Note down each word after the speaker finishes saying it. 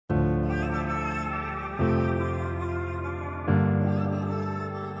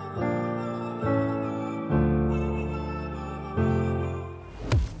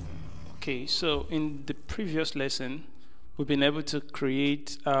Okay, so in the previous lesson, we've been able to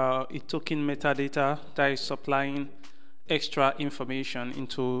create a token metadata that is supplying extra information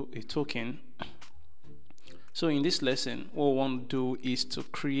into a token. So in this lesson, what we want to do is to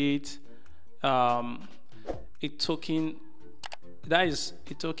create a token that is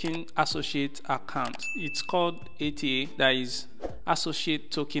a token associate account. It's called ATA, that is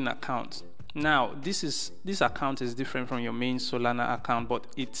associate token account. Now this account is different from your main Solana account, but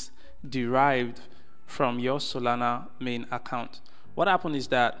it's derived from your Solana main account. What happened is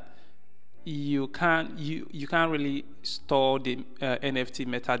that you can't really store the NFT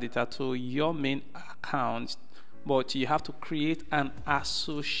metadata to your main account, but you have to create an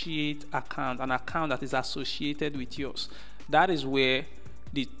associate account, an account that is associated with yours. That is where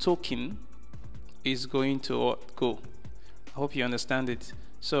the token is going to go. I hope you understand it.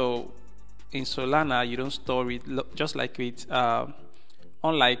 So in Solana, you don't store it just like with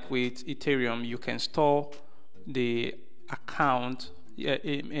unlike with Ethereum, you can store the account,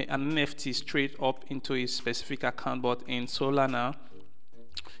 an NFT straight up into a specific account, but in Solana,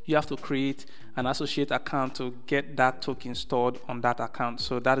 you have to create an associate account to get that token stored on that account.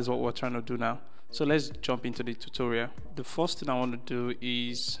 So that is what we're trying to do now. So let's jump into the tutorial. The first thing I want to do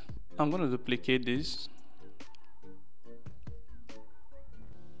is I'm going to duplicate this,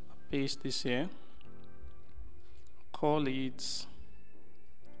 paste this here, call it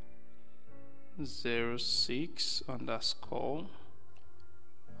 06 underscore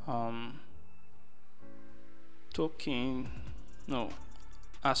token, no,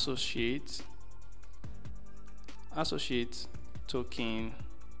 associate token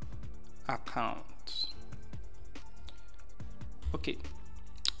account. Okay,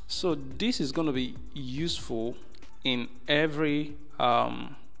 so this is going to be useful in every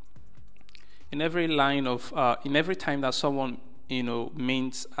line of in every time that someone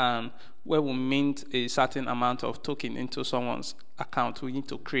mints, and where we mint a certain amount of token into someone's account, we need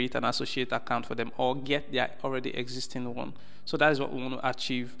to create an associate account for them or get their already existing one. So that is what we want to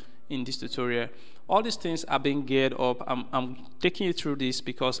achieve in this tutorial. All these things are being geared up. I'm taking you through this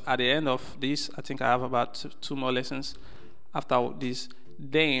because at the end of this, I think I have about 2 more lessons after this.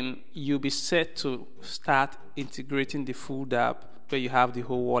 Then you'll be set to start integrating the full Dapp, where you have the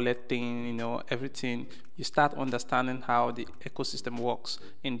whole wallet thing, everything. You start understanding how the ecosystem works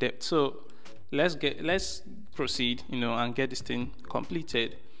in depth. So let's proceed, and get this thing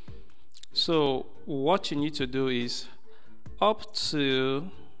completed. So what you need to do is up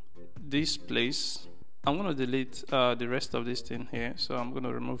to this place. I'm going to delete the rest of this thing here. So I'm going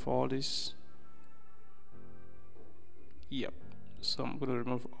to remove all this. Yep. So I'm going to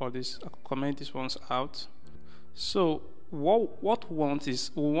remove all this. I'll comment these ones out. So what we want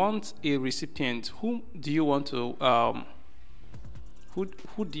is we want a recipient. Who do you want to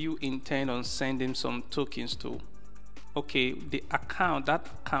who do you intend on sending some tokens to? Okay, the account, that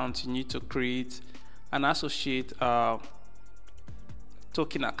account, you need to create an associate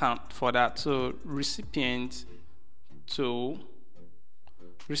token account for that. So recipient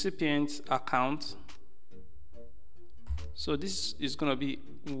account. So this is going to be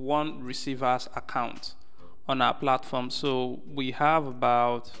one receiver's account on our platform. So we have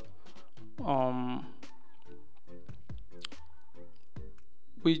about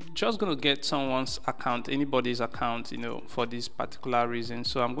we're just going to get someone's account, anybody's account, for this particular reason.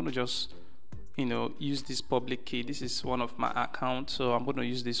 So I'm going to just use this public key. This is one of my accounts, so I'm going to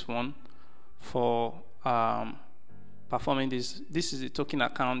use this one for performing this. This is a token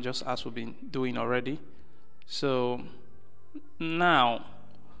account, just as we've been doing already. So now,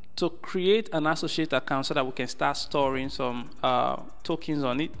 to create an associate account so that we can start storing some tokens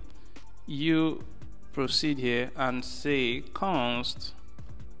on it, you proceed here and say const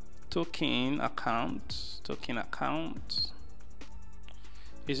token account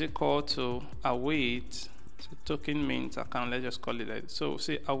is equal to await token mint account. Let's just call it that. So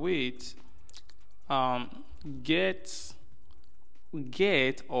say await get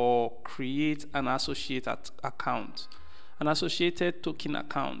or create an associate account, an associated token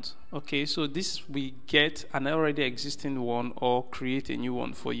account. Okay, so this we get an already existing one or create a new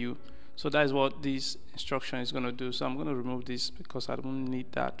one for you. So that is what this instruction is going to do. So I'm going to remove this because I don't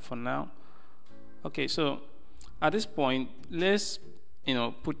need that for now. Okay, so at this point, let's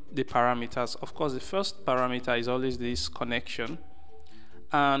put the parameters. Of course, the first parameter is always this connection,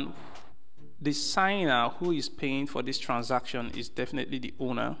 and the signer who is paying for this transaction is definitely the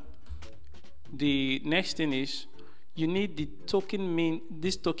owner. The next thing is you need the token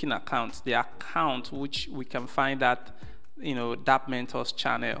this token account, the account which we can find that Dapp Mentors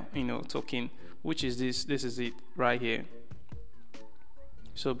channel token, which is this is it right here.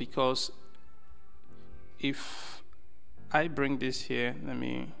 So because if I bring this here, let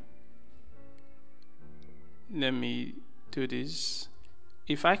me do this.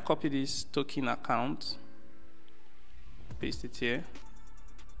 If I copy this token account, paste it here,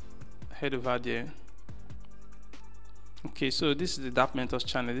 head over there. Okay, so this is the Dapp Mentors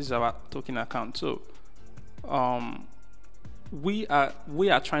channel. This is our token account. So we are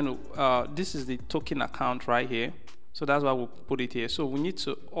trying to this is the token account right here. So that's why we'll put it here. So we need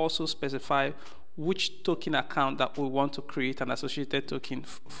to also specify which token account that we want to create an associated token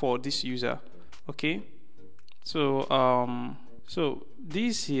for this user. Okay, so so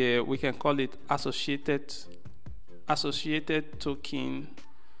this here we can call it associated token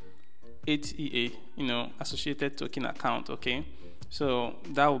ATA, associated token account. Okay, so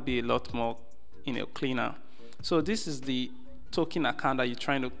that will be a lot more cleaner. So this is the token account that you're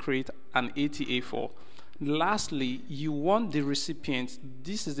trying to create an ATA for. Lastly, you want the recipient.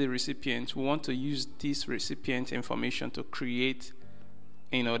 This is the recipient. We want to use this recipient information to create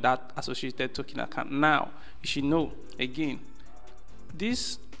that associated token account. Now you should know, again,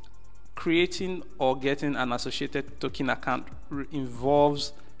 this creating or getting an associated token account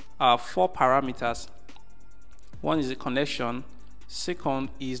involves 4 parameters. One is the connection, second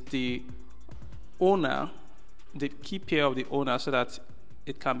is the owner, the key pair of the owner, so that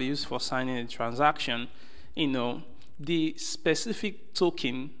it can be used for signing a transaction, the specific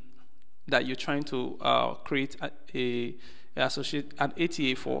token that you're trying to create an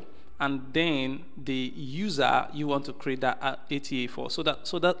ATA for, and then the user you want to create that ATA for. So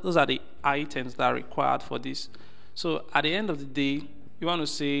that those are the items that are required for this. So at the end of the day, you want to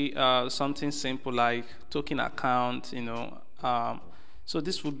say something simple like token account, so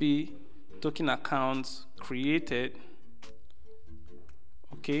this would be token account created.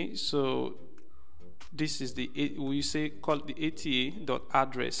 Okay, so this is called the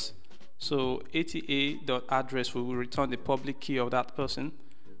ATA.address. So ATA.address will return the public key of that person.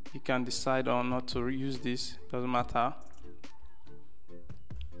 You can decide or not to use this, doesn't matter.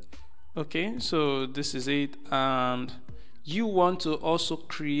 Okay, so this is it, and you want to also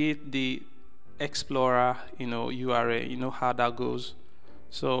create the Explorer URL. How that goes.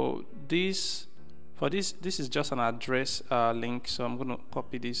 So this is just an address link, so I'm going to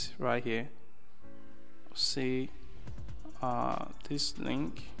copy this right here. Say this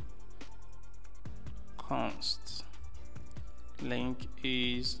link const link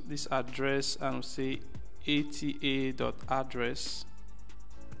is this address, and say ATA.address.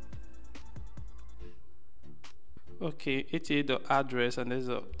 Okay, ATA.address, and there's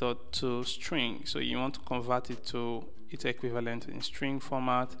a .to string, so you want to convert it to its equivalent in string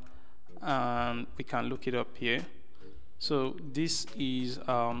format, and we can look it up here. So this is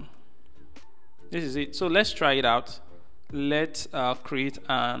it. So let's try it out. Let's create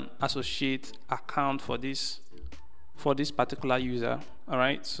an associate account for this particular user. All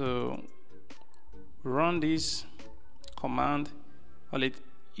right, so run this command, call it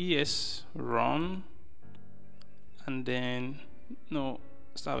esrun, and then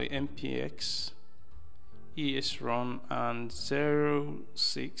start with npx esrun and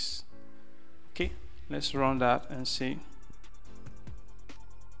 06. Okay, let's run that and see.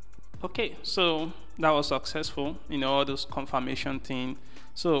 Okay, so that was successful, all those confirmation thing.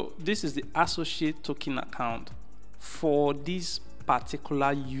 So this is the associate token account for this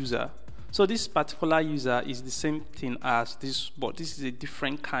particular user. So this particular user is the same thing as this, but this is a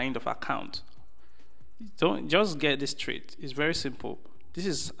different kind of account. Don't just get this straight. It's very simple. This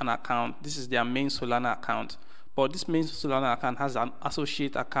is an account. This is their main Solana account, but this main Solana account has an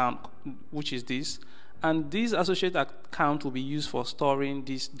associate account, which is this, and this associate account will be used for storing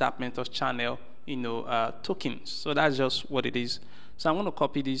this Dapp Mentors channel tokens. So that's just what it is. So I'm going to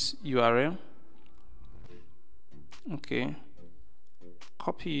copy this URL. Okay,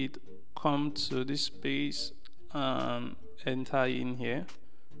 copy it, come to this space and enter in here.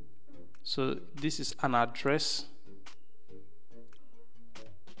 So this is an address.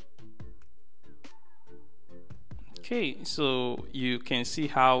 Okay, so you can see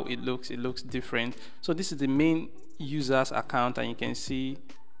how it looks different. So this is the main user's account, and you can see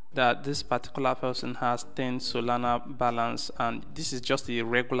that this particular person has 10 Solana balance, and this is just a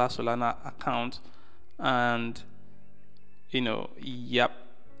regular Solana account. And yep,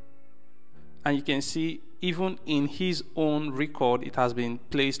 and you can see even in his own record it has been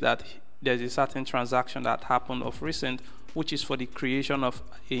placed that there's a certain transaction that happened of recent, which is for the creation of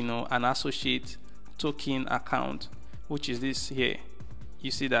an associate token account, which is this here.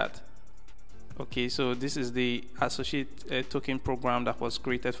 You see that? Okay, so this is the associate token program that was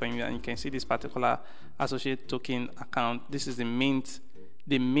created for him, and you can see this particular associate token account. This is the mint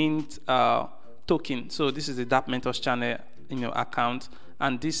token. So this is the Dapp Mentors channel, account,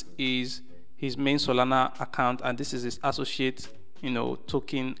 and this is his main Solana account, and this is his associate,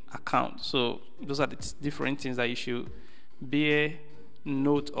 token account. So those are the different things that you should bear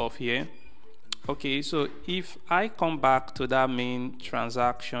note of here. Okay, so if I come back to that main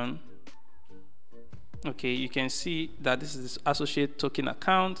transaction, okay, you can see that this is this associate token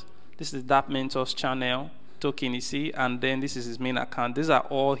account, this is the Dapp Mentors channel token, you see, and then this is his main account. These are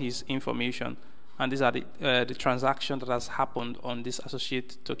all his information, and these are the transaction that has happened on this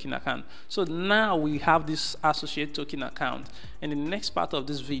associate token account. So now we have this associate token account, and in the next part of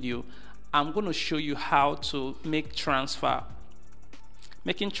this video I'm going to show you how to make transfer.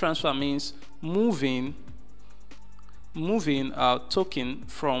 Making transfer means moving a token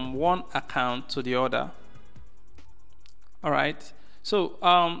from one account to the other. All right, so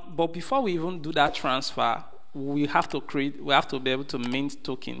but before we even do that transfer, we have to be able to mint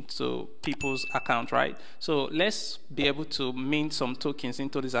token to people's account, right? So let's be able to mint some tokens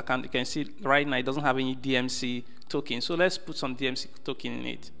into this account. You can see right now it doesn't have any DMC token, so let's put some DMC token in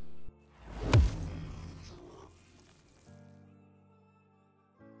it.